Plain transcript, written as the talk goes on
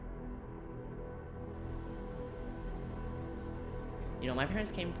My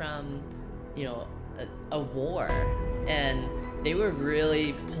parents came from, a war, and they were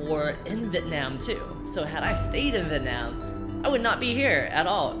really poor in Vietnam too. So had I stayed in Vietnam, I would not be here at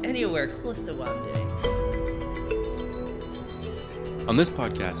all, anywhere close to what I'm doing. On this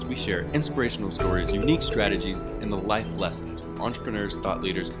podcast, we share inspirational stories, unique strategies, and the life lessons from entrepreneurs, thought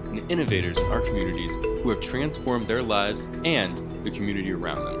leaders, and innovators in our communities who have transformed their lives and the community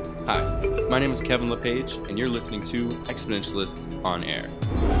around them. Hi, my name is Kevin LePage, and you're listening to Exponentialists on Air.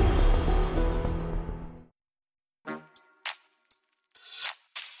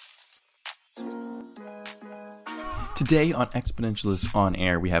 Today on Exponentialists on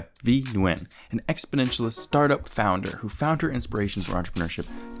Air, we have Vi Nguyen, an exponentialist startup founder who found her inspiration for entrepreneurship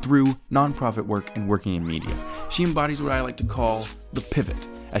through nonprofit work and working in media. She embodies what I like to call the pivot,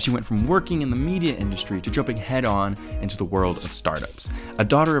 as she went from working in the media industry to jumping head-on into the world of startups. A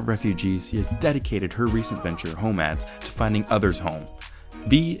daughter of refugees, she has dedicated her recent venture, Home Ads, to finding others home.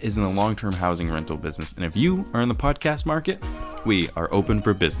 Vi is in the long-term housing rental business, and if you are in the podcast market, we are open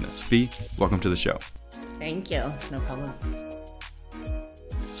for business. Vi, welcome to the show. Thank you. No problem.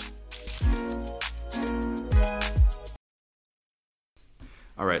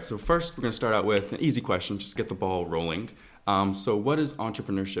 All right, so first we're going to start out with an easy question, just to get the ball rolling. So what is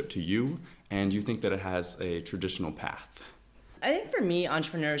entrepreneurship to you, and do you think that it has a traditional path? I think for me,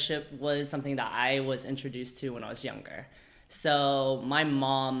 entrepreneurship was something that I was introduced to when I was younger. So my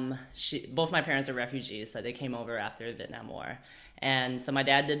mom, both my parents are refugees, so they came over after the Vietnam War. And so my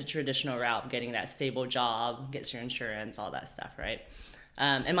dad did the traditional route, getting that stable job, gets your insurance, all that stuff, right?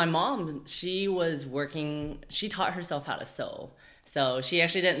 And my mom, she taught herself how to sew. So she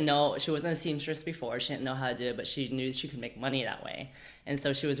actually didn't know, she wasn't a seamstress before, she didn't know how to do it, but she knew she could make money that way. And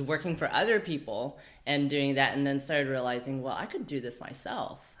so she was working for other people and doing that, and then started realizing, well, I could do this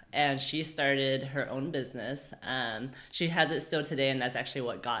myself. And she started her own business. She has it still today, and that's actually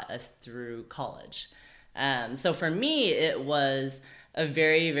what got us through college. So for me, it was a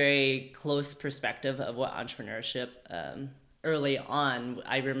very, very close perspective of what entrepreneurship early on.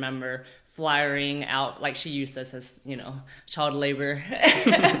 I remember flyering out, like she used us as, child labor,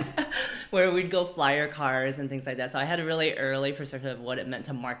 where we'd go flyer cars and things like that. So I had a really early perspective of what it meant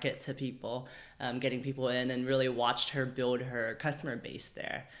to market to people, getting people in, and really watched her build her customer base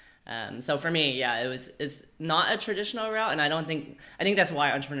there. So for me, yeah, it's not a traditional route, and I think that's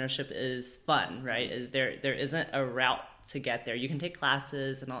why entrepreneurship is fun, right? Is there isn't a route to get there. You can take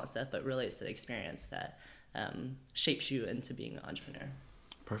classes and all that stuff, but really it's the experience that shapes you into being an entrepreneur.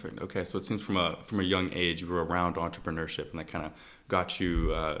 Perfect. Okay, so it seems from a young age you were around entrepreneurship, and that kind of got you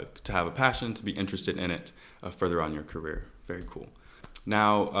to have a passion, to be interested in it further on in your career. Very cool.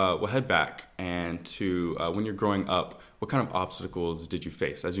 Now we'll head back and to when you're growing up. What kind of obstacles did you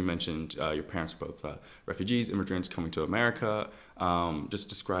face? As you mentioned, your parents were both refugees, immigrants coming to America. Just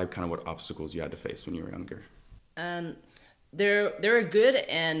describe kind of what obstacles you had to face when you were younger. There are good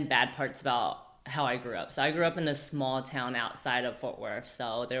and bad parts about how I grew up. So I grew up in a small town outside of Fort Worth.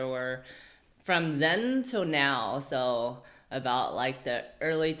 So there were, from then till now, so about like the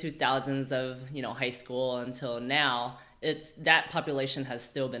early 2000s of high school until now, that population has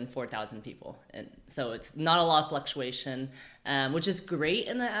still been 4,000 people, and so it's not a lot of fluctuation, which is great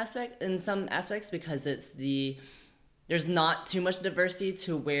in some aspects, because there's not too much diversity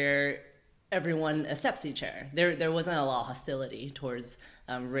to where everyone accepts each other. There wasn't a lot of hostility towards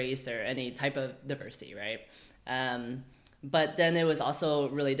race or any type of diversity, right? But then it was also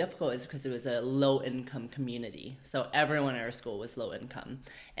really difficult is because it was a low-income community. So everyone in our school was low income.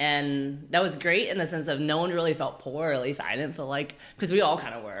 And that was great in the sense of no one really felt poor, or at least I didn't feel like, because we all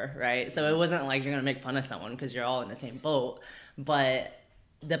kind of were, right? So it wasn't like you're going to make fun of someone because you're all in the same boat. But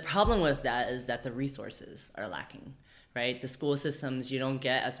the problem with that is that the resources are lacking, right? The school systems, you don't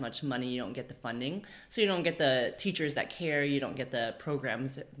get as much money, you don't get the funding. So you don't get the teachers that care, you don't get the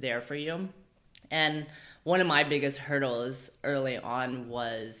programs there for you. And one of my biggest hurdles early on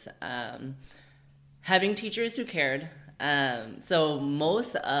was having teachers who cared. So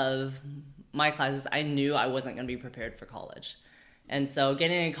most of my classes, I knew I wasn't going to be prepared for college. And so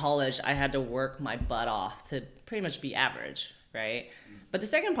getting in college, I had to work my butt off to pretty much be average, right? But the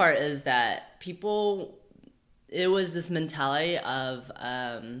second part is that it was this mentality of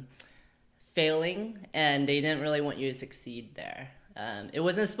failing, and they didn't really want you to succeed there. It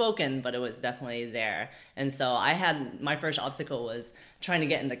wasn't spoken, but it was definitely there. And so my first obstacle was trying to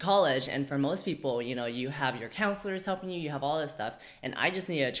get into college. And for most people, you have your counselors helping you, you have all this stuff. And I just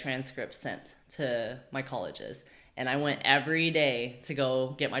needed a transcript sent to my colleges. And I went every day to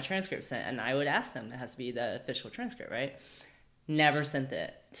go get my transcript sent. And I would ask them, it has to be the official transcript, right? Never sent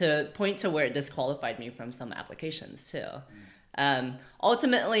it, to point to where it disqualified me from some applications too.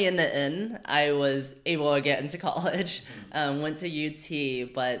 Ultimately, in the end, I was able to get into college, went to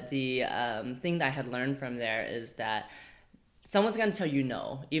UT, but the thing that I had learned from there is that someone's going to tell you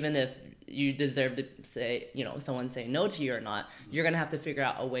no, even if you deserve to say, someone say no to you or not. You're going to have to figure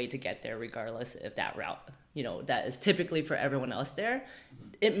out a way to get there regardless if that route, that is typically for everyone else there,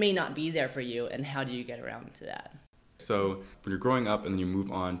 it may not be there for you, and how do you get around to that? So when you're growing up and then you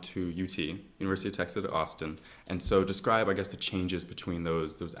move on to UT, University of Texas at Austin, and so describe, I guess, the changes between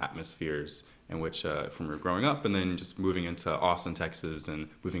those atmospheres in which from your growing up and then just moving into Austin, Texas, and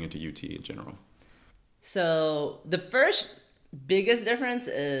moving into UT in general. So the first biggest difference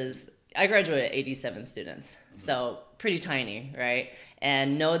is I graduated 87 students, so pretty tiny, right?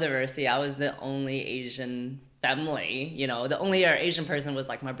 And no diversity. I was the only Asian family, the only Asian person was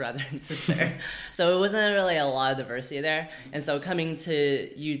like my brother and sister. So it wasn't really a lot of diversity there. And so coming to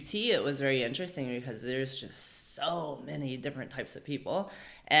UT, it was very interesting because there's just so many different types of people.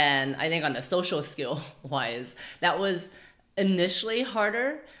 And I think on the social skill wise, that was initially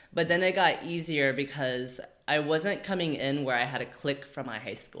harder, but then it got easier because I wasn't coming in where I had a clique from my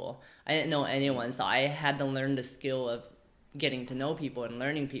high school. I didn't know anyone, so I had to learn the skill of getting to know people and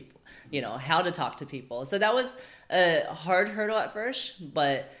learning people, how to talk to people. So that was a hard hurdle at first,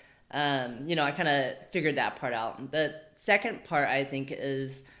 but, I kind of figured that part out. The second part, I think,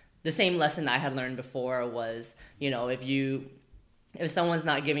 is the same lesson I had learned before was, if someone's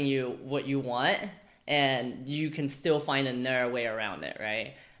not giving you what you want, and you can still find a narrow way around it,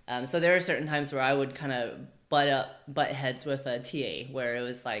 right? So there are certain times where I would kind of butt heads with a TA where it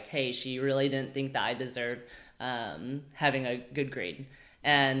was like, hey, she really didn't think that I deserved having a good grade.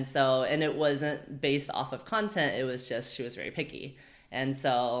 And it wasn't based off of content, it was just she was very picky. And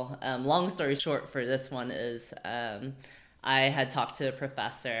so long story short for this one is I had talked to a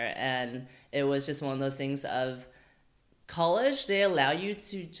professor, and it was just one of those things of college, they allow you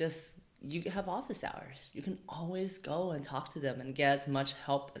to you have office hours. You can always go and talk to them and get as much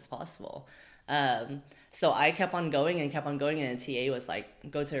help as possible. So I kept on going, and the TA was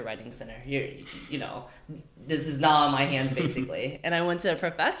like, go to a writing center. This is not on my hands, basically. And I went to a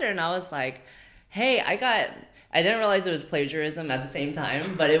professor, and I was like, hey, I didn't realize it was plagiarism at the same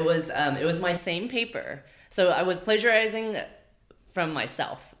time, but it was my same paper. So I was plagiarizing from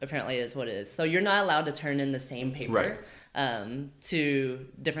myself, apparently is what it is. So you're not allowed to turn in the same paper. Right. To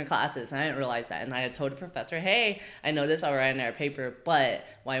different classes, and I didn't realize that. And I had told the professor, hey, I know this, I'll write in our paper, but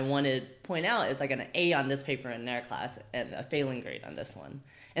what I wanted to point out is like an A on this paper in their class and a failing grade on this one.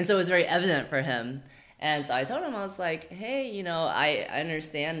 And so it was very evident for him. And so I told him, I was like, hey, I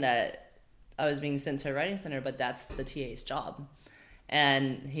understand that I was being sent to a writing center, but that's the TA's job.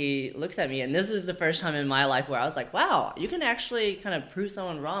 And he looks at me, and this is the first time in my life where I was like, wow, you can actually kind of prove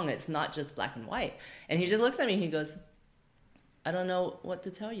someone wrong. It's not just black and white. And he just looks at me and he goes, I don't know what to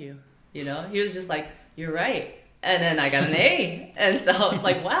tell you. He was just like, you're right. And then I got an A. And so I was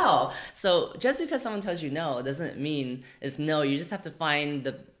like, wow. So just because someone tells you no doesn't mean it's no. You just have to find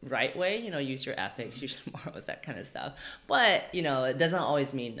the right way, use your ethics, use your morals, that kind of stuff. But, it doesn't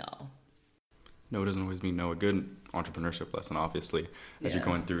always mean no. No, it doesn't always mean no. A good entrepreneurship lesson, obviously, as you're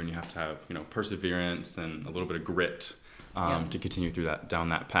going through, and you have to have, perseverance and a little bit of grit to continue down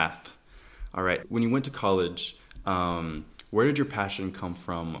that path. All right. When you went to college, where did your passion come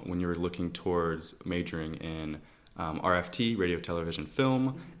from when you were looking towards majoring in RFT, radio, television,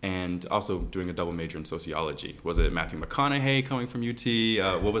 film, and also doing a double major in sociology? Was it Matthew McConaughey coming from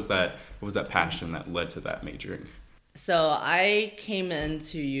UT? What was that passion that led to that majoring? So I came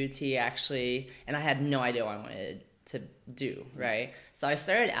into UT actually, and I had no idea what I wanted to do, right? So I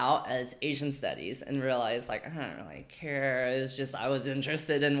started out as Asian studies and realized like, I don't really care. It's just I was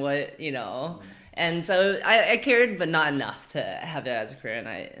interested in what, And so I cared, but not enough to have it as a career.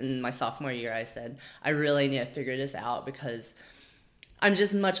 And in my sophomore year, I said, I really need to figure this out because I'm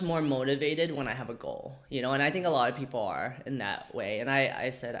just much more motivated when I have a goal, and I think a lot of people are in that way. And I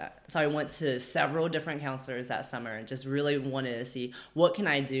said, so I went to several different counselors that summer and just really wanted to see what can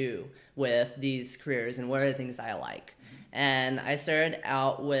I do with these careers and what are the things I like. And I started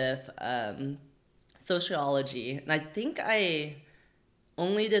out with sociology, and I think I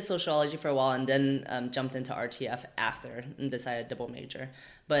only did sociology for a while and then jumped into RTF after and decided to double major.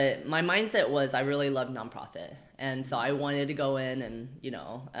 But my mindset was I really loved nonprofit. And so I wanted to go in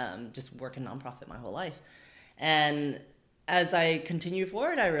and, just work in nonprofit my whole life. And as I continue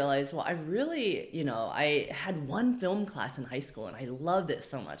forward, I realized, well, I really, I had one film class in high school and I loved it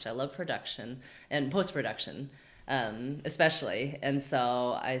so much. I love production and post-production, especially. And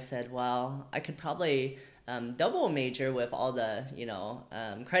so I said, well, I could probably double major with all the,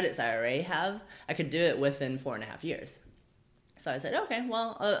 credits I already have. I could do it within 4.5 years. So I said, okay,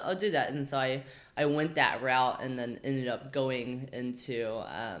 well, I'll do that. And so I went that route and then ended up going into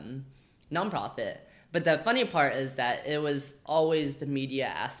nonprofit. But the funny part is that it was always the media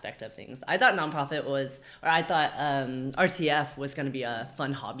aspect of things. I thought nonprofit was, or I thought RTF was going to be a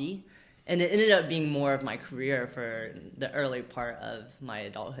fun hobby. And it ended up being more of my career for the early part of my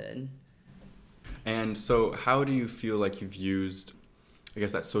adulthood. And so how do you feel like you've used, I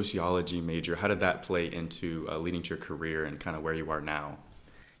guess, that sociology major? How did that play into leading to your career and kind of where you are now?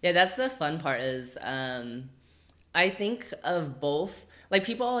 Yeah, that's the fun part is I think of both. Like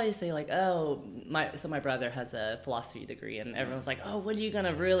people always say like, oh, my brother has a philosophy degree and everyone's like, oh, what are you going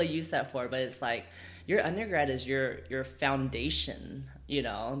to really use that for? But it's like your undergrad is your foundation, you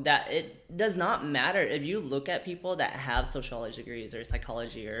know, that it does not matter if you look at people that have sociology degrees or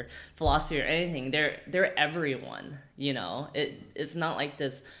psychology or philosophy or anything, they're everyone, you know. It's not like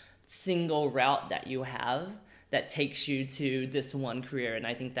this single route that you have that takes you to this one career. And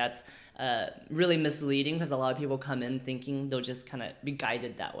I think that's really misleading because a lot of people come in thinking they'll just kind of be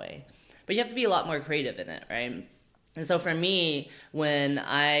guided that way. But you have to be a lot more creative in it, right? And so for me, when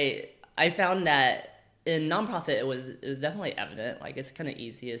I found that in nonprofit, it was definitely evident. Like it's kind of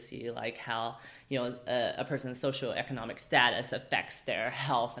easy to see like how, you know, a person's socioeconomic status affects their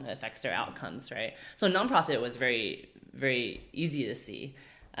health and affects their outcomes, right? So nonprofit was very, very easy to see.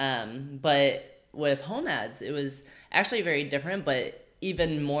 But with home ads, it was actually very different, but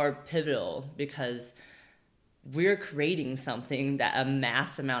even more pivotal because we're creating something that a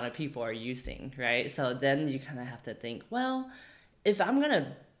mass amount of people are using, right? So then you kind of have to think, well, if I'm going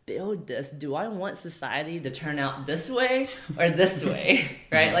to build this, do I want society to turn out this way or this way,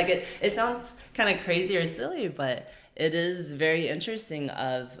 right? Like it sounds kind of crazy or silly, but it is very interesting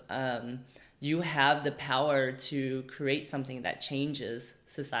of you have the power to create something that changes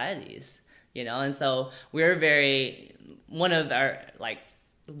societies. You know, and so one of our, like,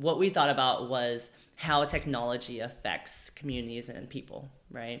 what we thought about was how technology affects communities and people,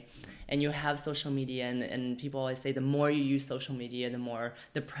 right? And you have social media, and people always say the more you use social media, the more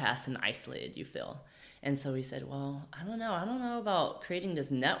depressed and isolated you feel. And so we said, well, I don't know about creating this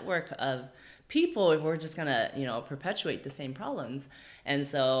network of people if we're just gonna, you know, perpetuate the same problems. And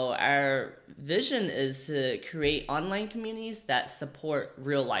so our vision is to create online communities that support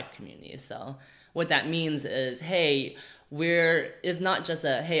real life communities. So what that means is, hey, it's not just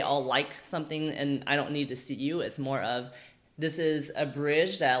hey, I'll like something and I don't need to see you. It's more of, this is a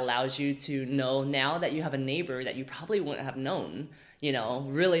bridge that allows you to know now that you have a neighbor that you probably wouldn't have known, you know,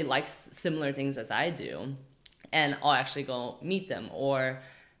 really likes similar things as I do, and I'll actually go meet them. Or,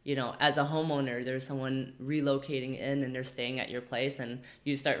 you know, as a homeowner, there's someone relocating in and they're staying at your place, and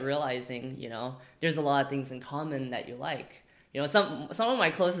you start realizing, you know, there's a lot of things in common that you like. You know, some of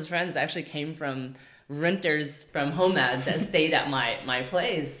my closest friends actually came from renters from home ads that stayed at my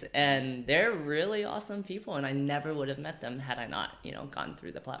place, and they're really awesome people, and I never would have met them had I not, you know, gone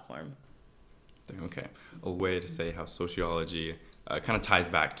through the platform. Okay, a way to say how sociology kind of ties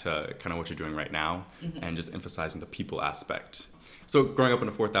back to kind of what you're doing right now, and just emphasizing the people aspect. So growing up in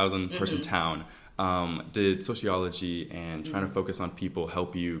a 4,000 person town, did sociology and trying to focus on people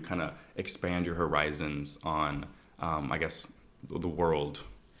help you kind of expand your horizons on, I guess, the world?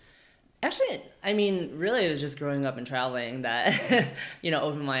 Actually, I mean, really, it was just growing up and traveling that, you know,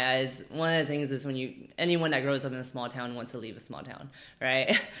 opened my eyes. One of the things is anyone that grows up in a small town wants to leave a small town,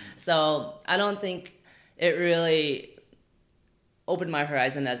 right? So I don't think it really opened my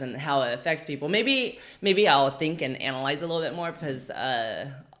horizon as in how it affects people. Maybe I'll think and analyze a little bit more because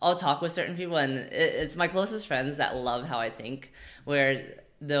I'll talk with certain people, and it's my closest friends that love how I think, where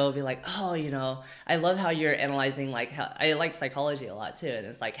they'll be like, oh, you know, I love how you're analyzing, like, how I like psychology a lot too, and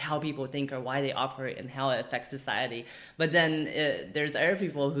it's like how people think or why they operate and how it affects society. But then there's other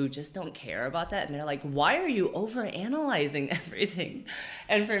people who just don't care about that, and they're like, why are you over analyzing everything?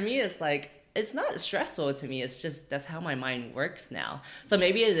 And for me, it's like, it's not stressful to me, it's just that's how my mind works now. So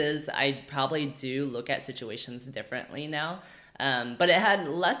maybe it is, I probably do look at situations differently now. But it had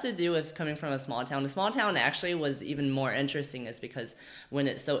less to do with coming from a small town. The small town actually was even more interesting is because when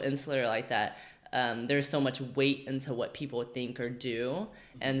it's so insular like that, there's so much weight into what people think or do.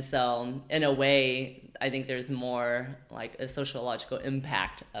 And so in a way, I think there's more like a sociological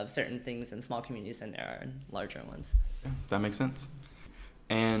impact of certain things in small communities than there are in larger ones. Yeah, that makes sense.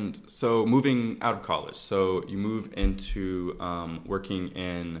 And so moving out of college, so you move into working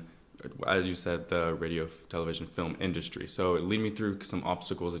in, as you said, the radio, television, film industry. So lead me through some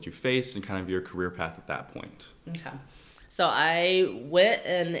obstacles that you faced and kind of your career path at that point. Okay. So I went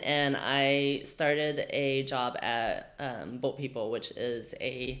in and I started a job at Boat People, which is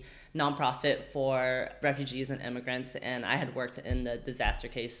a nonprofit for refugees and immigrants. And I had worked in the disaster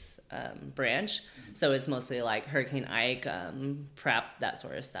case branch. So it's mostly like Hurricane Ike, prep, that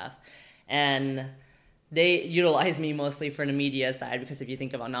sort of stuff. And they utilize me mostly for the media side because if you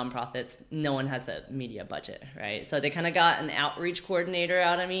think about nonprofits, no one has a media budget, right? So they kind of got an outreach coordinator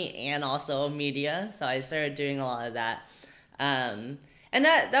out of me and also media. So I started doing a lot of that. And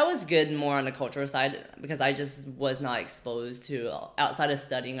that was good more on the cultural side because I just was not exposed to, outside of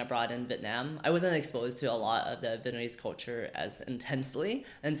studying abroad in Vietnam, I wasn't exposed to a lot of the Vietnamese culture as intensely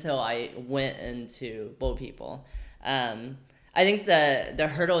until I went into Boat People. I think the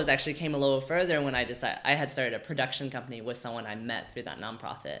hurdles actually came a little further when I had started a production company with someone I met through that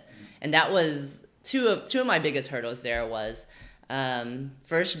nonprofit. And that was two of my biggest hurdles there was,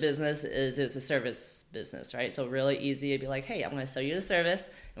 first business is it's a service business, right? So really easy to be like, hey, I'm going to sell you the service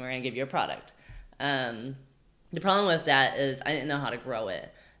and we're going to give you a product. The problem with that is I didn't know how to grow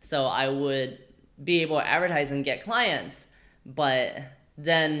it. So I would be able to advertise and get clients, but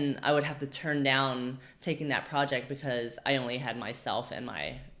then I would have to turn down taking that project because I only had myself and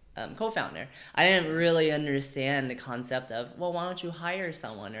my co-founder. I didn't really understand the concept of, well, why don't you hire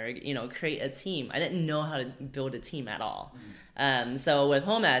someone or, create a team? I didn't know how to build a team at all. So with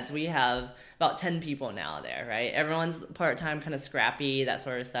Home Ads, we have about 10 people now there, right? Everyone's part-time, kind of scrappy, that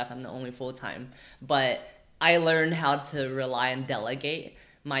sort of stuff. I'm the only full-time. But I learned how to rely and delegate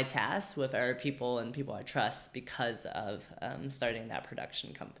my tasks with other people and people I trust because of starting that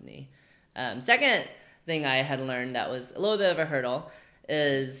production company. Second thing I had learned that was a little bit of a hurdle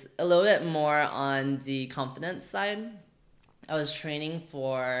is a little bit more on the confidence side. I was training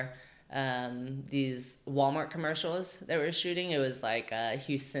for these Walmart commercials that we were shooting. It was like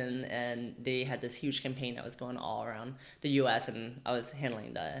Houston, and they had this huge campaign that was going all around the U.S., and I was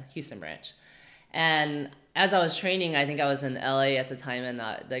handling the Houston branch. And as I was training, I think I was in LA at the time, and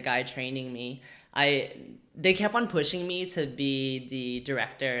the guy training me, they kept on pushing me to be the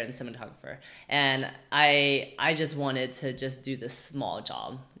director and cinematographer. And I just wanted to just do this small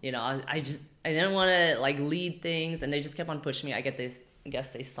job. I didn't want to like lead things, and they just kept on pushing me. I guess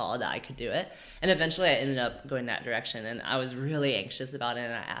they saw that I could do it. And eventually I ended up going that direction, and I was really anxious about it.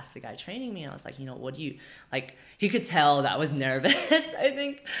 And I asked the guy training me, and I was like, what do you, like, he could tell that I was nervous, I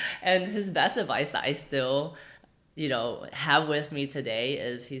think. And his best advice I still, have with me today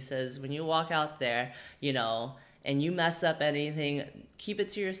is he says, when you walk out there, and you mess up anything, keep it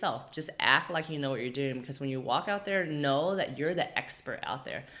to yourself. Just act like you know what you're doing, because when you walk out there, know that you're the expert out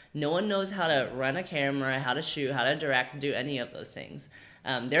there. No one knows how to run a camera, how to shoot, how to direct, do any of those things.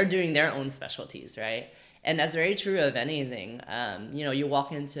 They're doing their own specialties, right? And that's very true of anything. You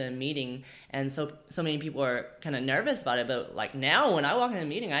walk into a meeting, and so many people are kind of nervous about it. But like now, when I walk in a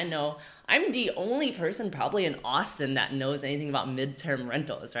meeting, I know I'm the only person probably in Austin that knows anything about midterm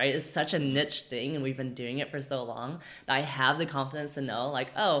rentals, right? It's such a niche thing, and we've been doing it for so long that I have the confidence to know, like,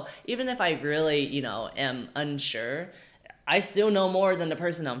 oh, even if I really, am unsure, I still know more than the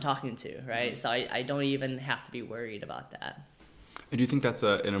person I'm talking to, right? So I don't even have to be worried about that. And do you think that's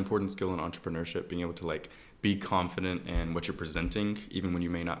an important skill in entrepreneurship, being able to like be confident in what you're presenting, even when you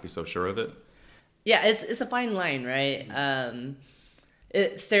may not be so sure of it? Yeah, it's a fine line, right?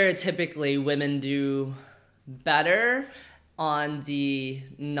 Stereotypically, women do better on the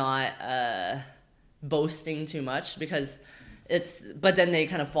not boasting too much but then they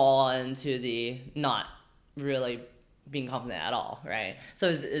kind of fall into the not really being confident at all, right? So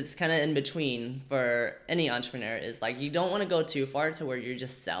it's kind of in between for any entrepreneur. Is like, you don't want to go too far to where you're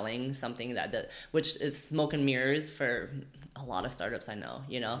just selling something which is smoke and mirrors for a lot of startups I know.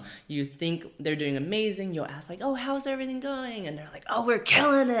 You think they're doing amazing, you'll ask like, oh, how's everything going? And they're like, oh, we're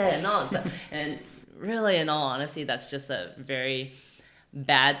killing it and all that stuff. And really, in all honesty, that's just a very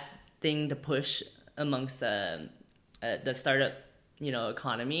bad thing to push amongst the startup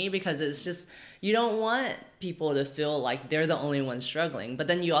economy, because it's just, you don't want people to feel like they're the only ones struggling, but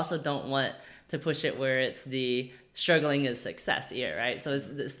then you also don't want to push it where it's the struggling is success here, right? So it's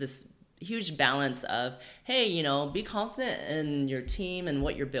this huge balance of, hey, be confident in your team and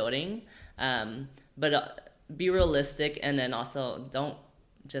what you're building, but be realistic, and then also don't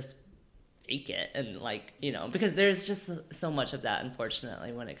just fake it, and because there's just so much of that,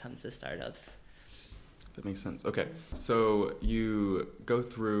 unfortunately, when it comes to startups. That makes sense. Okay. So you go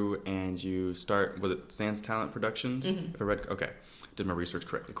through and you start, was it Sans Talent Productions? Mm-hmm. If I read, okay. Did my research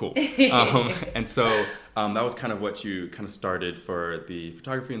correctly. Cool. And so that was kind of what you kind of started for the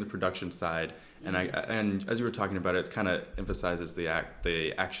photography and the production side. And and as you were talking about it, it kind of emphasizes the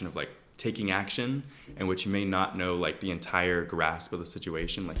action of like taking action, in which you may not know like the entire grasp of the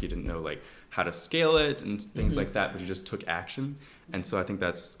situation, like you didn't know like how to scale it and things like that, but you just took action. And so I think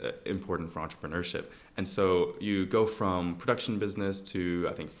that's important for entrepreneurship. And so you go from production business to,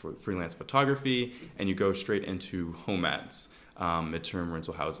 I think, for freelance photography, and you go straight into home ads, midterm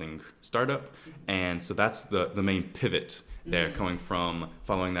rental housing startup. And so that's the main pivot there, going from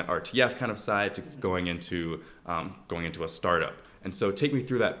following that RTF kind of side to going into a startup. And so take me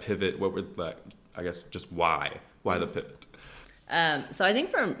through that pivot. What were the, I guess, just why the pivot? So I think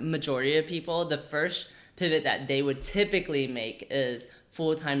for majority of people, the first pivot that they would typically make is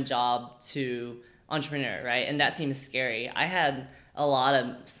full-time job to entrepreneur, right? And that seems scary. I had a lot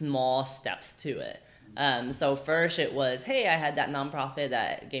of small steps to it. So first it was, hey, I had that nonprofit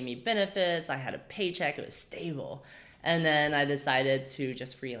that gave me benefits. I had a paycheck. It was stable. And then I decided to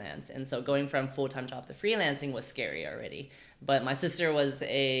just freelance. And so going from full-time job to freelancing was scary already. But my sister was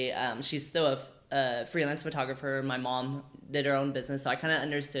she's still a freelance photographer. My mom did her own business. So I kind of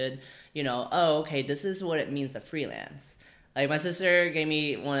understood, okay, this is what it means to freelance. Like my sister gave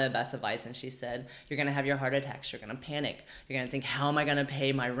me one of the best advice, and she said, you're going to have your heart attacks. You're going to panic. You're going to think, how am I going to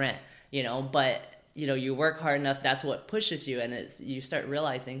pay my rent? But you work hard enough, that's what pushes you, and you start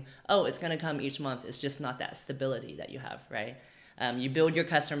realizing, it's going to come each month. It's just not that stability that you have, right? You build your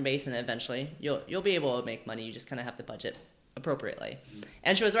customer base, and eventually you'll be able to make money. You just kind of have to budget appropriately.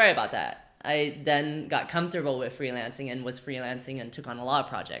 And she was right about that. I then got comfortable with freelancing and was freelancing and took on a lot of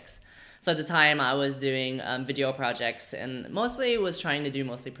projects. So at the time I was doing video projects, and mostly was trying to do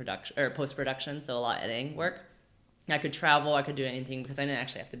production or post-production, so a lot of editing work. I could travel, I could do anything because I didn't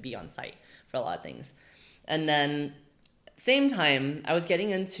actually have to be on site for a lot of things. And then same time, I was getting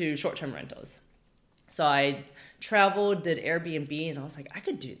into short-term rentals. So I traveled, did Airbnb, and I was like, I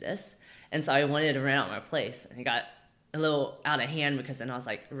could do this. And so I wanted to rent out my place, and it got a little out of hand because then I was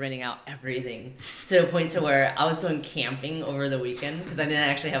like renting out everything to the point to where I was going camping over the weekend because I didn't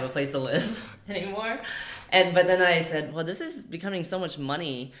actually have a place to live anymore. But then I said, well, this is becoming so much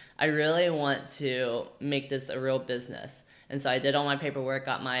money. I really want to make this a real business. And so I did all my paperwork,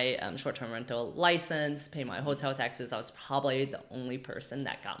 got my short-term rental license, paid my hotel taxes. I was probably the only person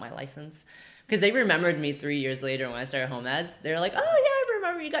that got my license because they remembered me 3 years later when I started home ads. They were like, oh yeah, I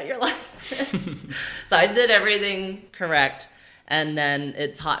remember you got your license. So I did everything correct. And then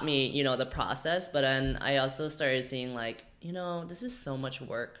it taught me, the process. But then I also started seeing like, this is so much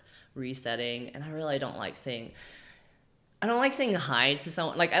work resetting. And I really don't like saying hi to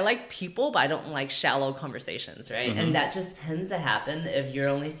someone. Like I like people, but I don't like shallow conversations, right? Mm-hmm. And that just tends to happen if you're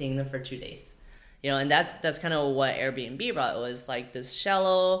only seeing them for 2 days. And that's kind of what Airbnb brought. It was like this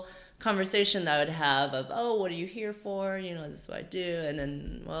shallow conversation that I would have of, oh, what are you here for? This is what I do. And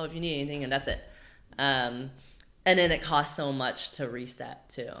then, well, if you need anything, and that's it. And then it costs so much to reset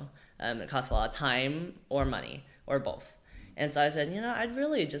too. It costs a lot of time or money or both. And so I said, I'd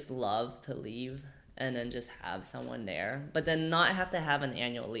really just love to leave and then just have someone there, but then not have to have an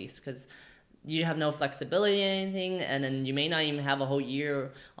annual lease because you have no flexibility in anything, and then you may not even have a whole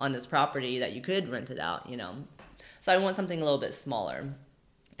year on this property that you could rent it out, So I want something a little bit smaller.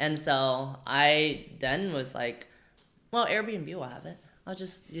 And so I then was like, well, Airbnb will have it. I'll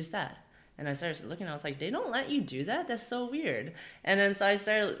just use that. And I started looking, I was like, they don't let you do that? That's so weird. And then so I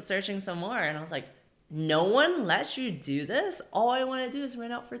started searching some more, and I was like, no one lets you do this? All I want to do is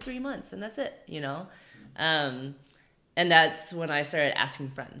rent out for 3 months, and that's it, And that's when I started asking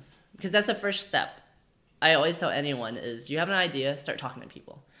friends, because that's the first step. I always tell anyone is you have an idea, start talking to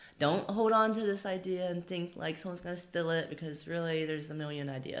people. Don't hold on to this idea and think like someone's going to steal it, because really there's a million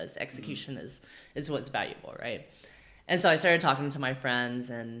ideas. Execution is what's valuable, right? And so I started talking to my friends,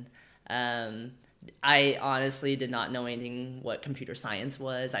 and I honestly did not know anything what computer science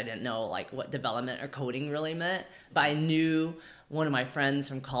was. I didn't know like what development or coding really meant, but I knew one of my friends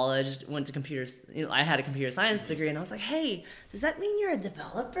from college went to computers. I had a computer science degree, and I was like, hey, does that mean you're a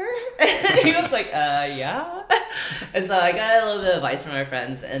developer? And he was like, yeah. And so I got a little bit of advice from my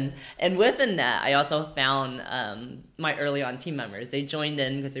friends, and within that, I also found my early on team members. They joined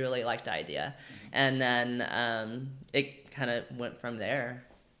in because they really liked the idea, and then it kind of went from there.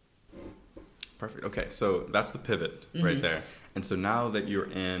 Perfect. Okay, so that's the pivot right there. And so now that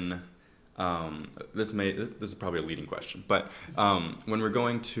you're in, this is probably a leading question, but when we're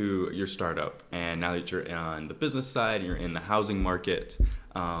going to your startup, and now that you're on the business side, you're in the housing market,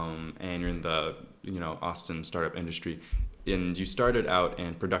 and you're in the Austin startup industry, and you started out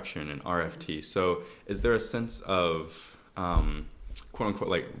in production and RFT. So is there a sense of quote unquote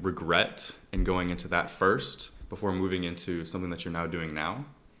like regret in going into that first before moving into something that you're now doing now?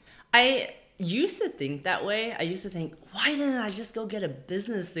 used to think that way. I used to think, why didn't I just go get a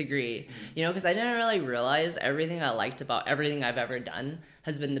business degree? You know, because I didn't really realize everything I liked about everything I've ever done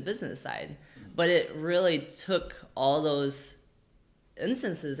has been the business side. But it really took all those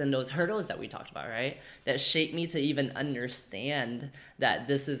instances and those hurdles that we talked about, right, that shaped me to even understand that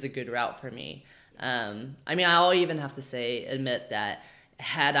this is a good route for me. I mean, I'll even have to admit that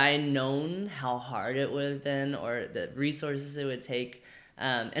had I known how hard it would have been or the resources it would take,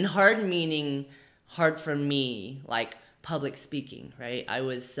 and hard meaning hard for me, like public speaking, right? I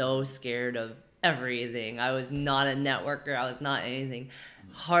was so scared of everything. I was not a networker. I was not anything.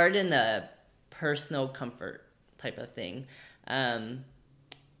 Hard in a personal comfort type of thing.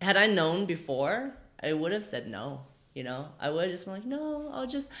 Had I known before, I would have said no. You know, I would have just been like, no, I'll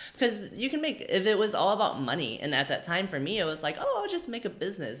just, because you can make, if it was all about money, and at that time for me, it was like, oh, I'll just make a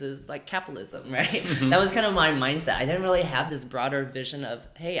business. It was like capitalism, right? That was kind of my mindset. I didn't really have this broader vision of,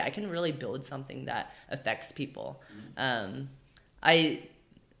 hey, I can really build something that affects people. I,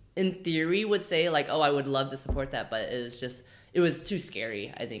 in theory, would say like, oh, I would love to support that, but it was too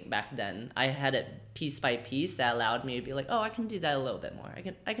scary, I think, back then. I had it piece by piece that allowed me to be like, oh, I can do that a little bit more.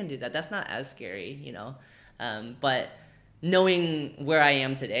 I can do that. That's not as scary, you know? But knowing where I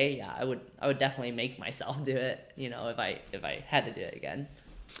am today, yeah, I would definitely make myself do it, you know, if I had to do it again.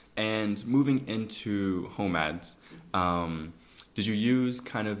 And moving into home ads, did you use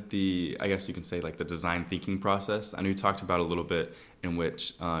kind of the, I guess you can say like the design thinking process? I know you talked about a little bit in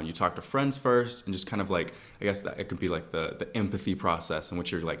which you talk to friends first and just kind of like, I guess that it could be like the empathy process in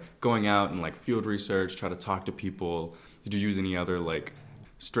which you're like going out and like field research, try to talk to people. Did you use any other like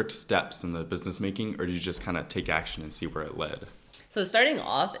strict steps in the business making, or did you just kind of take action and see where it led? So starting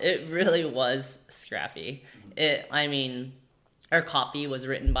off, it really was scrappy. I mean, our copy was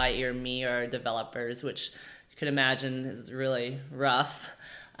written by either me or our developers, which you could imagine is really rough.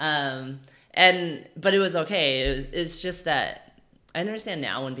 But it was okay. It's just that I understand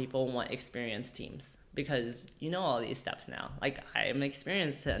now when people want experienced teams, because you know all these steps now. Like, I am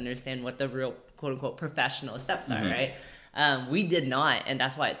experienced to understand what the real quote unquote professional steps are, right? We did not, and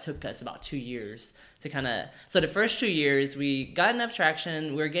that's why it took us about 2 years to kind of, so the first 2 years we got enough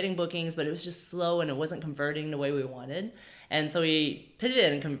traction, we were getting bookings, but it was just slow and it wasn't converting the way we wanted. And so we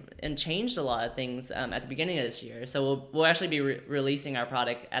pivoted and changed a lot of things at the beginning of this year. So we'll actually be releasing our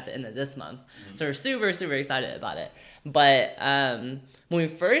product at the end of this month. So we're super, super excited about it. But when we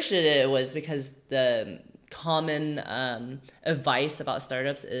first did it, it was because the common advice about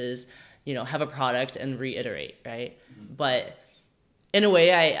startups is, you know, have a product and reiterate, right? But in a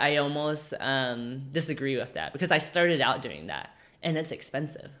way, I almost disagree with that, because I started out doing that, and it's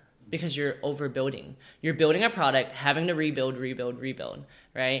expensive because you're overbuilding. You're building a product, having to rebuild,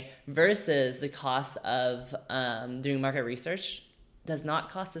 right? Versus the cost of doing market research does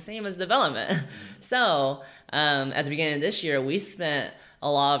not cost the same as development. So at the beginning of this year, we spent a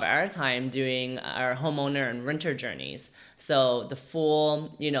lot of our time doing our homeowner and renter journeys. So the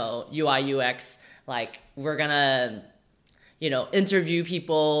full, you know, UI, UX, like we're gonna, you know, interview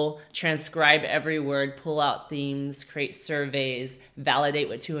people, transcribe every word, pull out themes, create surveys, validate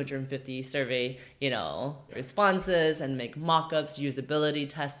with 250 survey, you know, responses, and make mock-ups, usability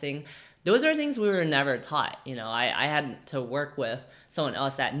testing. Those are things we were never taught. You know, I had to work with someone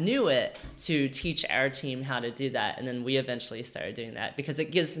else that knew it to teach our team how to do that. And then we eventually started doing that, because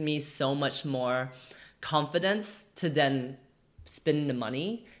it gives me so much more confidence to then spend the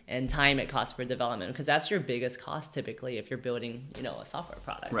money and time it costs for development, because that's your biggest cost typically if you're building, you know, a software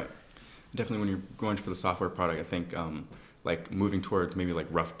product. Right. Definitely when you're going for the software product, I think like moving towards maybe like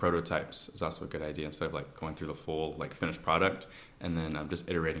rough prototypes is also a good idea, instead of like going through the full like finished product and then just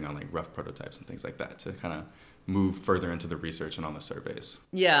iterating on like rough prototypes and things like that to kind of move further into the research and on the surveys.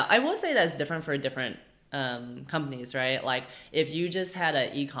 Yeah, I will say that's different for different companies, right? Like if you just had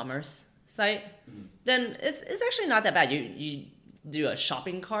an e-commerce site, then it's actually not that bad. You do a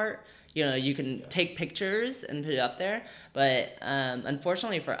shopping cart, you know, you can take pictures and put it up there. But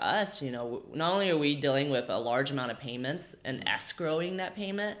unfortunately for us, you know, not only are we dealing with a large amount of payments and escrowing that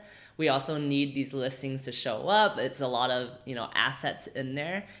payment, we also need these listings to show up. It's a lot of, you know, assets in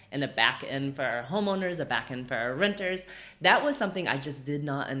there, and a back end for our homeowners, a back end for our renters. That was something I just did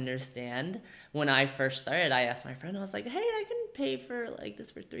not understand when I first started. I asked my friend, I was like, hey, I can pay for like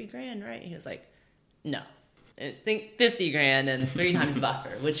this for $3,000, right? He was like, no. I think 50 grand and 3 times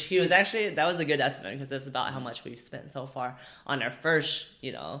buffer, which he was actually, that was a good estimate, because that's about how much we've spent so far on our first,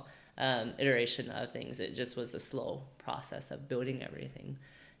 you know, iteration of things. It just was a slow process of building everything.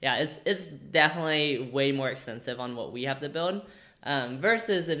 Yeah, it's definitely way more extensive on what we have to build,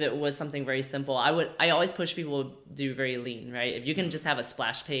 Versus if it was something very simple, I always push people to do very lean, right? If you can just have a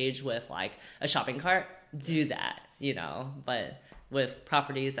splash page with like a shopping cart, do that, but with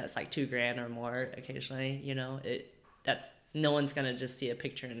properties that's like $2,000 or more occasionally, that's no one's gonna just see a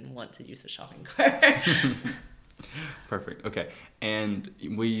picture and want to use a shopping cart. Perfect. Okay. And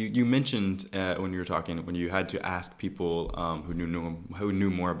you mentioned when you were talking, when you had to ask people who knew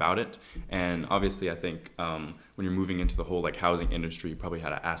more about it, and obviously I think when you're moving into the whole like housing industry, you probably had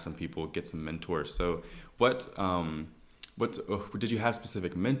to ask some people, get some mentors. So what did you have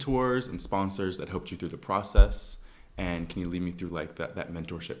specific mentors and sponsors that helped you through the process? And can you lead me through like that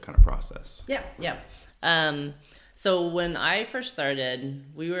mentorship kind of process? Yeah. So when I first started,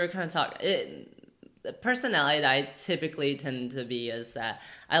 we were kind of talking. The personality that I typically tend to be is that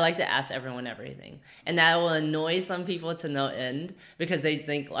I like to ask everyone everything. And that will annoy some people to no end because they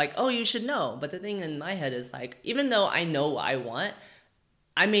think like, oh, you should know. But the thing in my head is like, even though I know what I want,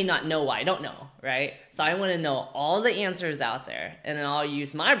 I may not know what I don't know, right? So I want to know all the answers out there. And then I'll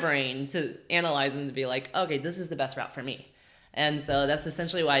use my brain to analyze them to be like, okay, this is the best route for me. And so that's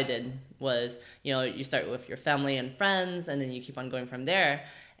essentially what I did was, you start with your family and friends, and then you keep on going from there.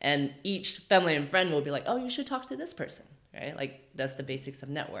 And each family and friend will be like, oh, you should talk to this person, right? Like that's the basics of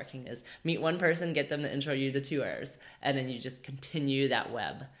networking is meet one person, get them to intro you to tours, and then you just continue that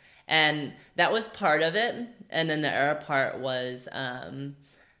web. And that was part of it. And then the other part was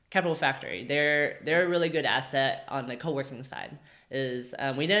Capital Factory. They're a really good asset on the co-working side.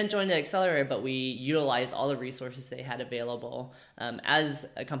 We didn't join the accelerator, but we utilized all the resources they had available as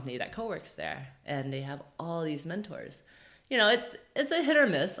a company that co-works there. And they have all these mentors. It's a hit or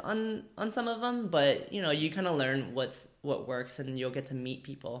miss on some of them, but you kind of learn what works, and you'll get to meet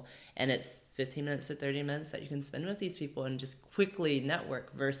people, and it's 15 minutes to 30 minutes that you can spend with these people and just quickly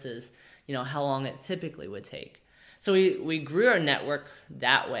network versus how long it typically would take. So we grew our network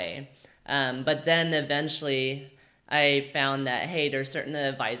that way, but then eventually I found that hey, there's certain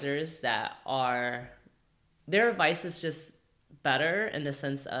advisors that their advice is just better in the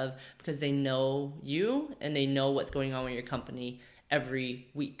sense of because they know you and they know what's going on with your company every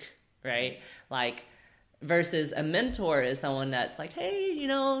week, right? Like versus a mentor is someone that's like, hey,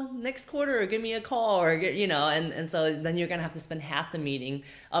 next quarter give me a call or and so then you're gonna have to spend half the meeting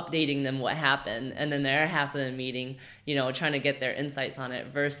updating them what happened, and then they're half of the meeting trying to get their insights on it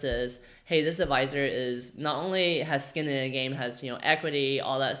versus hey, this advisor is not only has skin in the game, has equity,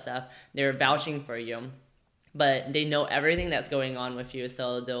 all that stuff, they're vouching for you, but they know everything that's going on with you,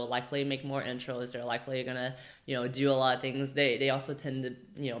 so they'll likely make more intros. They're likely gonna, do a lot of things. They also tend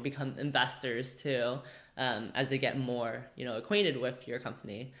to, become investors too, as they get more, acquainted with your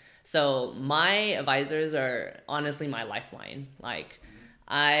company. So my advisors are honestly my lifeline. Like,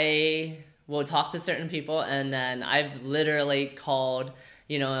 I will talk to certain people, and then I've literally called,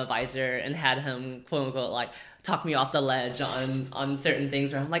 an advisor and had him, quote unquote, like, talk me off the ledge on certain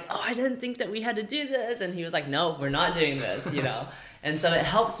things where I'm like, oh, I didn't think that we had to do this. And he was like, no, we're not doing this, And so it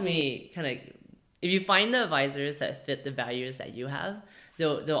helps me kind of, if you find the advisors that fit the values that you have,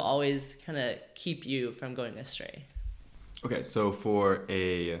 they'll always kind of keep you from going astray. Okay, so for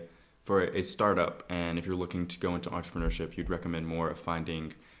a startup, and if you're looking to go into entrepreneurship, you'd recommend more of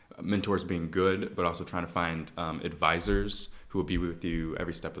finding mentors being good, but also trying to find advisors who will be with you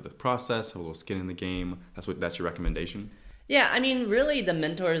every step of the process, have a little skin in the game. That's your recommendation? Yeah, I mean, really the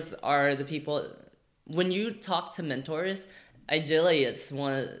mentors are the people, when you talk to mentors, ideally it's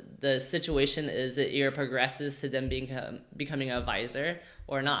the situation is it either progresses to them becoming an advisor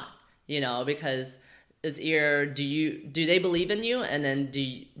or not, because it's either do they believe in you, and then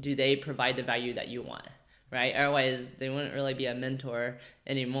do they provide the value that you want, right? Otherwise they wouldn't really be a mentor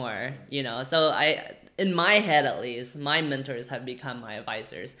anymore, So in my head at least, my mentors have become my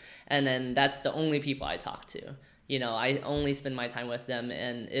advisors, and then that's the only people I talk to. I only spend my time with them,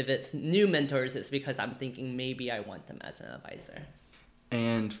 and if it's new mentors, it's because I'm thinking maybe I want them as an advisor.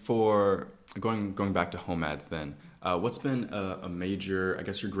 And for going back to home ads then, what's been a major, I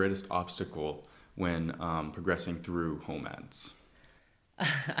guess your greatest obstacle when progressing through home ads?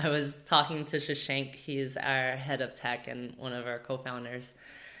 I was talking to Shashank, he's our head of tech and one of our co-founders,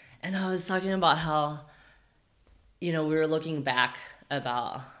 and I was talking about how, we were looking back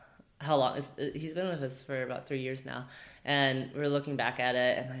about how long he's been with us for about 3 years now, and we're looking back at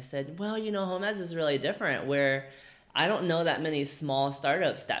it, and I said, well, home ads is really different, where I don't know that many small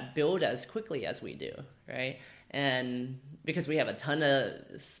startups that build as quickly as we do, right? And because we have a ton of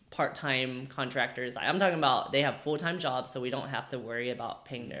part-time contractors, I'm talking about they have full-time jobs, so we don't have to worry about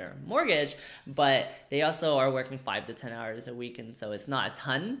paying their mortgage, but they also are working 5 to 10 hours a week, and so it's not a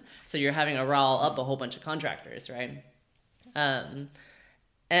ton. So you're having to roll up a whole bunch of contractors, right?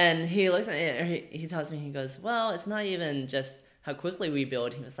 And he looks at it, and he tells me, he goes, well, it's not even just how quickly we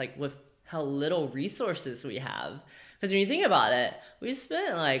build. He was like, with how little resources we have. Because when you think about it, we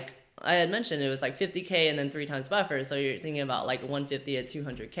spent like, I had mentioned it was like 50K and then 3 times buffer. So you're thinking about like 150 to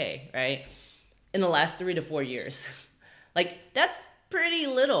 200K, right? In the last 3 to 4 years. Like, that's pretty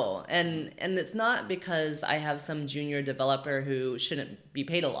little. And it's not because I have some junior developer who shouldn't be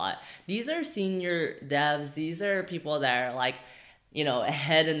paid a lot. These are senior devs. These are people that are like,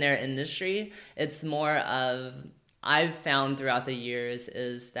 ahead in their industry. It's more of, I've found throughout the years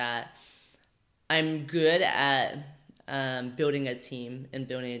is that I'm good at building a team and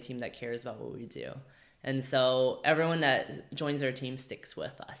building a team that cares about what we do. And so everyone that joins our team sticks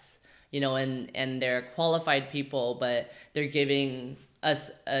with us, and they're qualified people, but they're giving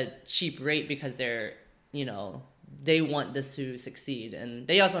us a cheap rate because they're, they want this to succeed. And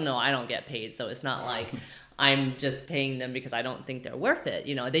they also know I don't get paid. So it's not like I'm just paying them because I don't think they're worth it.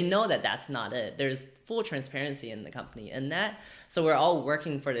 They know that that's not it. There's full transparency in the company and that. So we're all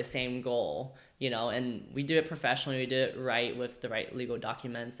working for the same goal, and we do it professionally. We do it right with the right legal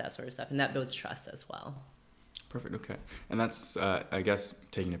documents, that sort of stuff. And that builds trust as well. Perfect. Okay. And that's, I guess,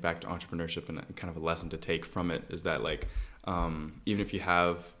 taking it back to entrepreneurship and kind of a lesson to take from it is that like, even if you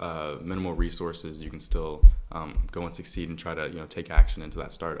have minimal resources, you can still go and succeed and try to, take action into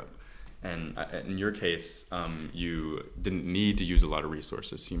that startup. And in your case, you didn't need to use a lot of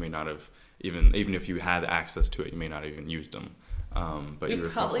resources. So you may not have even if you had access to it, you may not have even used them. But we you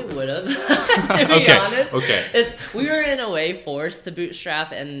probably would have, to be honest. Okay. We were in a way forced to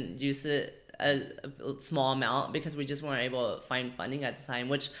bootstrap and use it a small amount because we just weren't able to find funding at the time,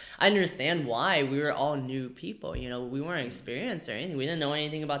 which I understand why. We were all new people, we weren't experienced or anything. We didn't know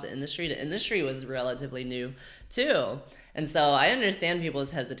anything about the industry. The industry was relatively new too. And so I understand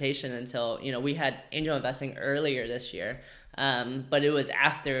people's hesitation until, we had angel investing earlier this year. But it was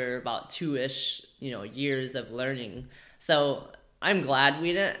after about 2-ish, years of learning. So I'm glad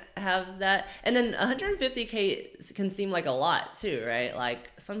we didn't have that. And then 150K can seem like a lot too, right? Like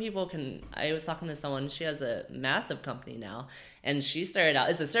some people I was talking to someone, she has a massive company now, and she started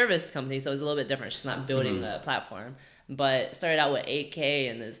out, it's a service company, so it's a little bit different. She's not building a platform, but started out with 8K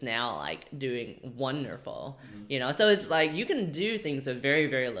and is now like doing wonderful, So it's like you can do things with very,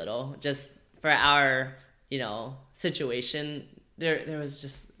 very little. Just for our, situation, there was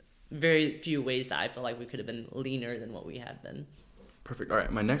just very few ways that I feel like we could have been leaner than what we had been. Perfect. All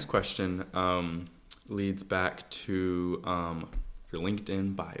right. My next question leads back to your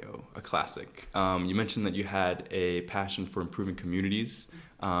LinkedIn bio, a classic. You mentioned that you had a passion for improving communities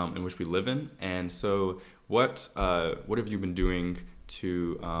in which we live in. And so what have you been doing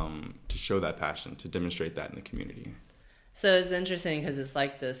to show that passion, to demonstrate that in the community? So it's interesting because it's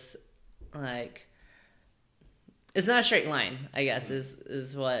like this, it's not a straight line, I guess,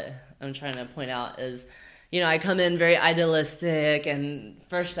 is what I'm trying to point out is, I come in very idealistic and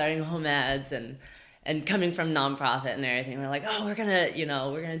first starting home ads and coming from nonprofit and everything. We're like, oh, we're going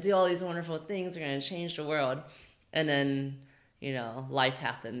to do all these wonderful things. We're going to change the world. And then, life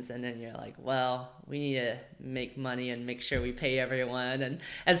happens. And then you're like, well, we need to make money and make sure we pay everyone.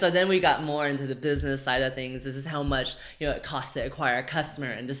 And so then we got more into the business side of things. This is how much, it costs to acquire a customer.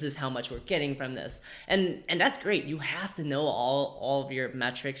 And this is how much we're getting from this. And that's great. You have to know all of your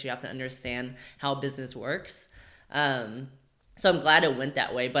metrics. You have to understand how business works. So I'm glad it went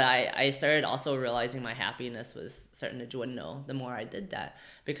that way, but I started also realizing my happiness was starting to dwindle the more I did that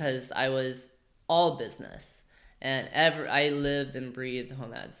because I was all business. And I lived and breathed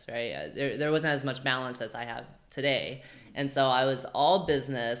home ads, right? There wasn't as much balance as I have today. And so I was all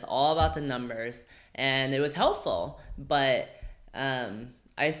business, all about the numbers, and it was helpful. But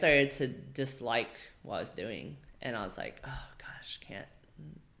I started to dislike what I was doing. And I was like, oh, gosh,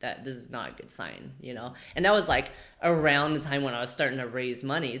 this is not a good sign, And that was like around the time when I was starting to raise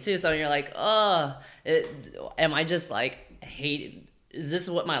money, too. So you're like, am I just like, is this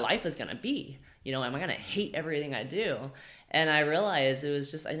what my life is going to be? Am I going to hate everything I do? And I realized it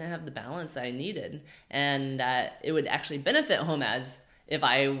was just I didn't have the balance that I needed and that it would actually benefit home ads if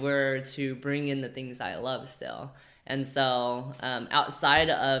I were to bring in the things I love still. And so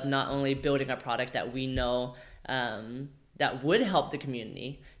outside of not only building a product that we know that would help the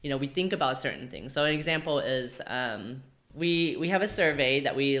community, we think about certain things. So an example is we have a survey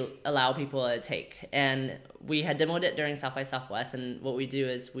that we allow people to take. And we had demoed it during South by Southwest. And what we do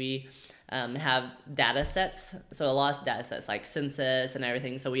is we have data sets, so a lot of data sets like census and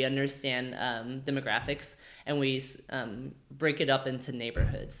everything, so we understand demographics, and we break it up into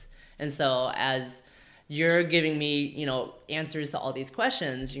neighborhoods. And so as you're giving me, answers to all these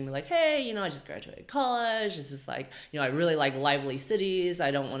questions. You can be like, hey, I just graduated college. This is like, I really like lively cities.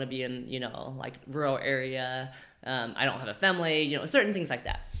 I don't want to be in, like rural area. I don't have a family, certain things like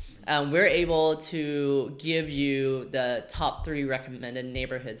that. We're able to give you the top 3 recommended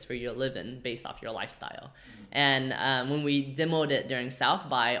neighborhoods for you to live in based off your lifestyle. And when we demoed it during South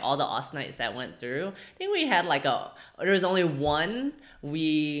by, all the Austinites that went through, I think we had there was only one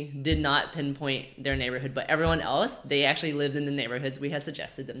we did not pinpoint their neighborhood, but everyone else, they actually lived in the neighborhoods we had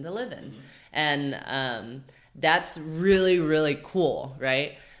suggested them to live in. And that's really, really cool,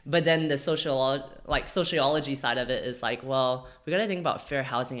 right? But then the sociology side of it is like, well, we got to think about Fair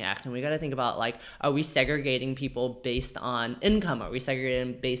Housing Act, and we got to think about are we segregating people based on income? Are we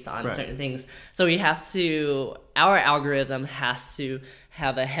segregating based on certain things? So our algorithm has to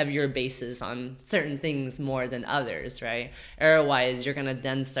have a heavier basis on certain things more than others, right? Otherwise, you're gonna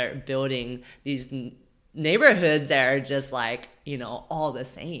then start building these neighborhoods that are just all the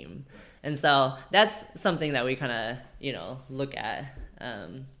same. And so that's something that we kind of, look at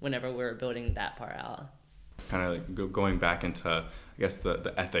whenever we're building that part out. Kind of going back into, I guess,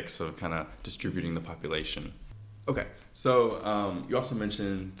 the ethics of kind of distributing the population. Okay, so you also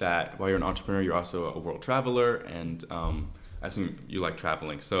mentioned that while you're an entrepreneur, you're also a world traveler, and I assume you like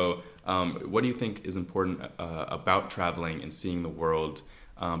traveling. So what do you think is important about traveling and seeing the world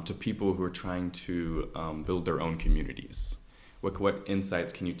to people who are trying to build their own communities? What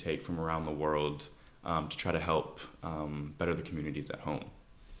insights can you take from around the world to try to help better the communities at home?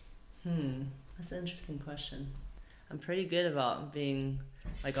 That's an interesting question. I'm pretty good about being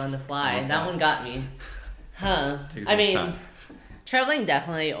on the fly. That one got me. I mean, time. Traveling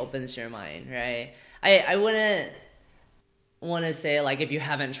definitely opens your mind, right? I wouldn't want to say if you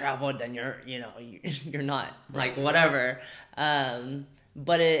haven't traveled, then you're not whatever.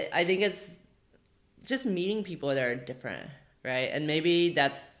 But I think it's just meeting people that are different. Right. And maybe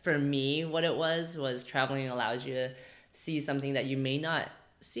that's for me what it was traveling allows you to see something that you may not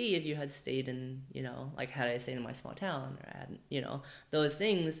see if you had stayed in, had I stayed in my small town or had, those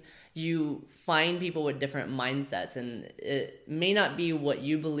things. You find people with different mindsets, and it may not be what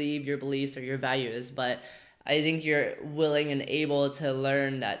you believe, your beliefs or your values, but I think you're willing and able to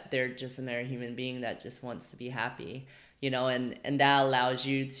learn that they're just another human being that just wants to be happy, and that allows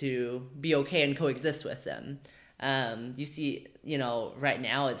you to be okay and coexist with them. You see, right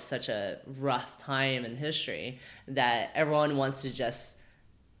now it's such a rough time in history that everyone wants to just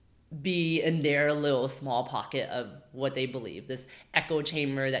be in their little small pocket of what they believe, this echo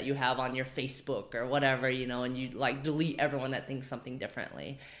chamber that you have on your Facebook or whatever, and you delete everyone that thinks something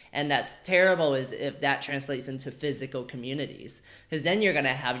differently. And that's terrible is if that translates into physical communities, because then you're going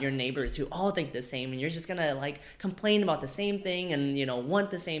to have your neighbors who all think the same, and you're just going to complain about the same thing and, want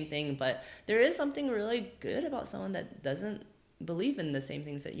the same thing. But there is something really good about someone that doesn't believe in the same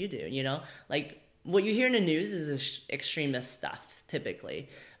things that you do, what you hear in the news is extremist stuff. Typically,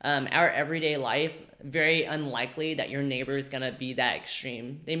 our everyday life, very unlikely that your neighbor is going to be that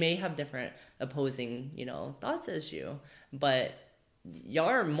extreme. They may have different opposing, thoughts as you, but y'all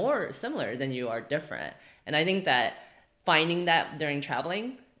are more similar than you are different. And I think that finding that during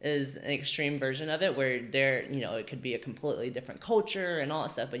traveling is an extreme version of it where it could be a completely different culture and all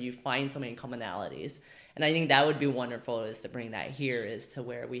that stuff, but you find so many commonalities. And I think that would be wonderful is to bring that here is to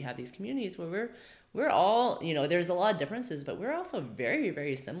where we have these communities where we're all, there's a lot of differences, but we're also very,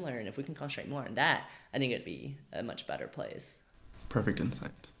 very similar. And if we can concentrate more on that, I think it'd be a much better place. Perfect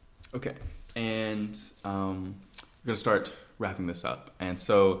insight. Okay. And we're going to start wrapping this up. And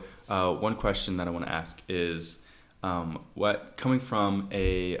so one question that I want to ask is, coming from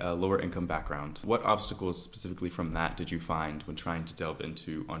a lower income background, what obstacles specifically from that did you find when trying to delve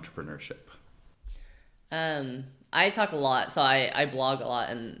into entrepreneurship? I talk a lot, so I blog a lot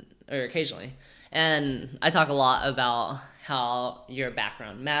or occasionally. And I talk a lot about how your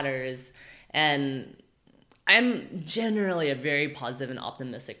background matters. And I'm generally a very positive and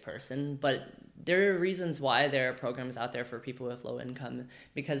optimistic person, but there are reasons why there are programs out there for people with low income,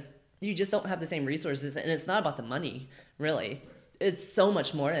 because you just don't have the same resources. And it's not about the money, really. It's so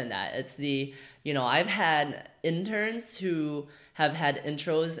much more than that. It's I've had interns who have had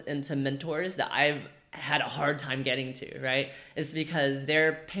intros into mentors that I've had a hard time getting to, right? It's because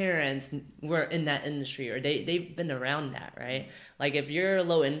their parents were in that industry or they've been around that, right? If you're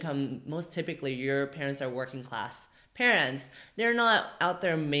low income, most typically your parents are working class parents. They're not out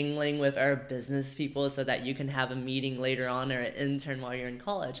there mingling with our business people so that you can have a meeting later on or an intern while you're in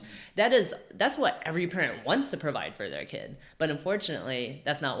college. That's what every parent wants to provide for their kid. But unfortunately,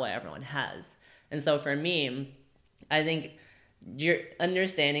 that's not what everyone has. And so for me, I think you're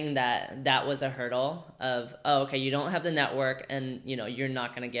understanding that was a hurdle of, oh, okay, you don't have the network, and you're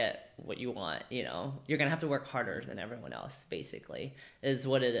not going to get what you want. You're going to have to work harder than everyone else, basically, is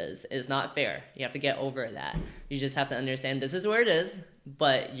what it is. It's not fair. You have to get over that. You just have to understand this is where it is,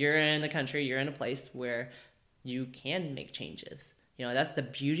 but you're in a country, you're in a place where you can make changes. That's the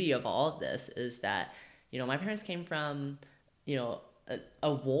beauty of all of this, is that my parents came from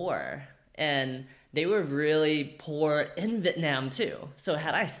a war, and they were really poor in Vietnam too. So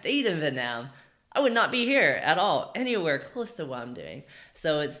had I stayed in Vietnam, I would not be here at all, anywhere close to what I'm doing.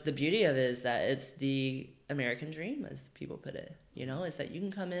 So it's the beauty of it, is that it's the American dream, as people put it. It's that you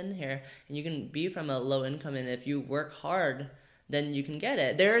can come in here and you can be from a low income, and if you work hard, then you can get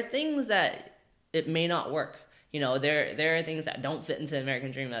it. There are things that it may not work. There are things that don't fit into the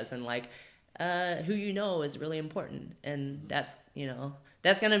American dream, as in like who is really important, and that's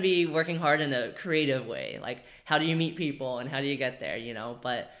going to be working hard in a creative way. Like, how do you meet people and how do you get there,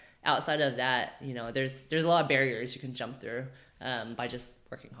 But outside of that, there's a lot of barriers you can jump through by just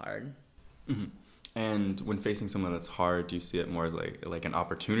working hard. Mm-hmm. And when facing something that's hard, do you see it more as like an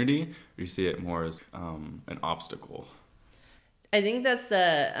opportunity, or do you see it more as an obstacle? I think that's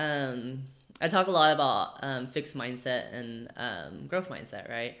I talk a lot about fixed mindset and growth mindset,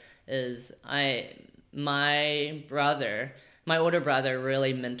 right? My older brother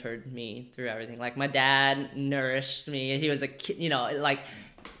really mentored me through everything. Like, my dad nourished me. He was a kid,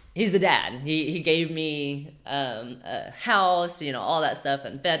 he's the dad. He gave me a house, all that stuff,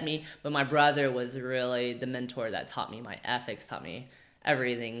 and fed me. But my brother was really the mentor that taught me my ethics, taught me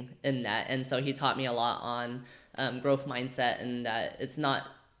everything in that. And so he taught me a lot on growth mindset, and that it's not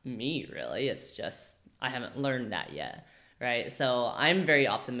me, really. It's just I haven't learned that yet, right? So I'm very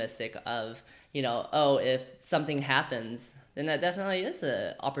optimistic of, if something happens, then that definitely is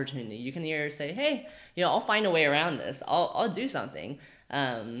an opportunity. You can either say, hey, I'll find a way around this. I'll do something.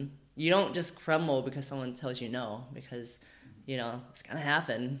 You don't just crumble because someone tells you no, because, it's going to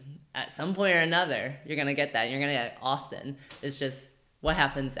happen at some point or another. You're going to get that. You're going to get it often. It's just what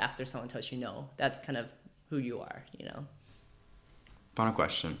happens after someone tells you no. That's kind of who you are, Final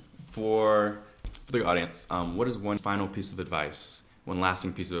question for the audience. What is one final piece of advice, one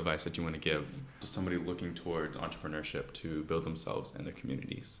lasting piece of advice that you want to give to somebody looking toward entrepreneurship to build themselves and their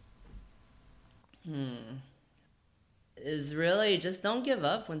communities? Is really just don't give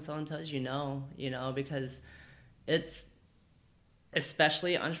up when someone tells you no, because it's,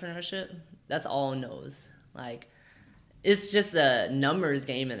 especially entrepreneurship, that's all no's. Like, it's just a numbers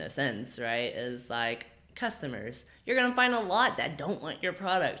game in a sense, right? Is like customers. You're going to find a lot that don't want your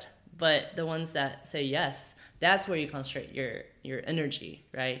product, but the ones that say yes, that's where you concentrate your energy,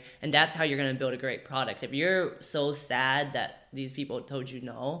 right? And that's how you're going to build a great product. If you're so sad that these people told you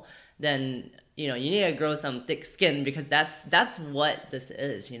no, then you need to grow some thick skin, because that's what this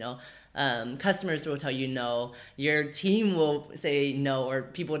is. Customers will tell you no, your team will say no, or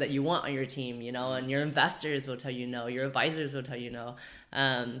people that you want on your team, and your investors will tell you no, your advisors will tell you no.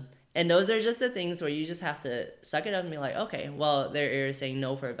 And those are just the things where you just have to suck it up and be like, okay, well, they're either saying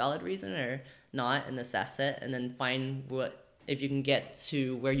no for a valid reason or not, and assess it, and then find if you can get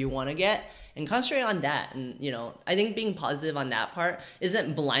to where you want to get, and concentrate on that. And, I think being positive on that part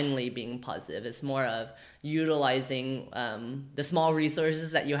isn't blindly being positive. It's more of utilizing the small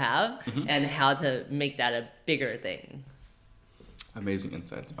resources that you have, mm-hmm. and how to make that a bigger thing. Amazing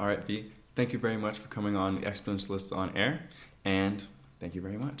insights. All right, V, thank you very much for coming on the Exponentialists on Air, and thank you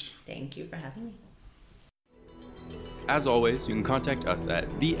very much. Thank you for having me. As always, you can contact us at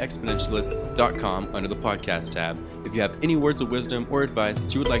theexponentialists.com under the podcast tab if you have any words of wisdom or advice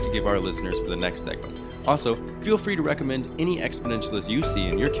that you would like to give our listeners for the next segment. Also, feel free to recommend any exponentialists you see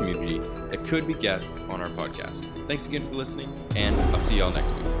in your community that could be guests on our podcast. Thanks again for listening, and I'll see y'all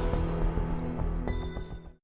next week.